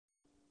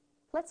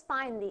Let's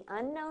find the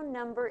unknown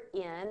number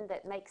n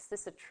that makes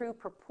this a true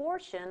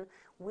proportion.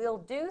 We'll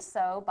do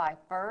so by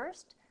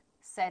first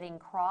setting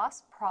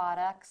cross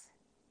products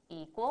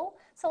equal.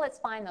 So let's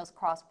find those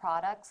cross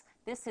products.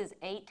 This is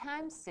 8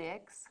 times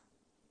 6.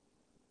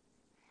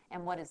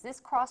 And what is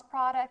this cross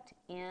product?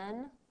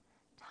 N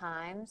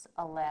times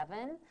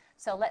 11.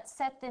 So let's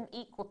set them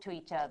equal to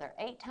each other.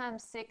 8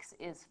 times 6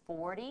 is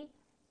 40.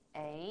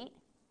 8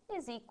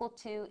 is equal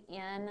to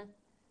n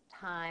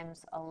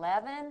times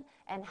 11.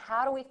 And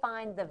how do we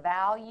find the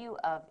value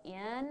of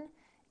n?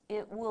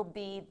 It will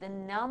be the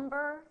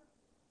number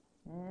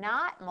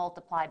not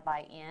multiplied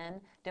by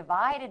n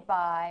divided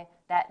by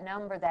that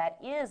number that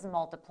is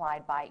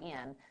multiplied by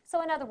n.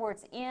 So in other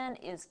words, n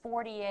is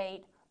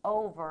 48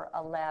 over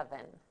 11.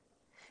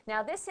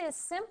 Now this is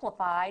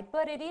simplified,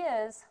 but it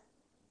is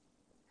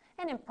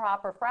an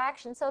improper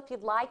fraction. So if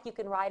you'd like, you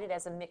can write it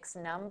as a mixed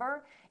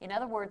number. In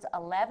other words,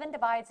 11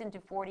 divides into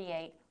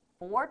 48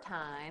 4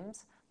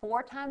 times.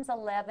 4 times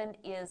 11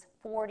 is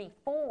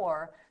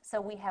 44,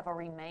 so we have a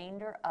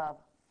remainder of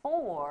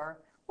 4,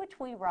 which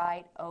we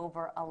write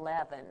over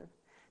 11.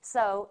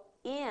 So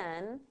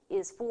n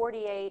is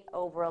 48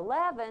 over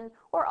 11,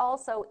 or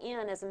also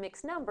n as a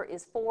mixed number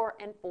is 4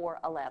 and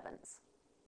 4/11.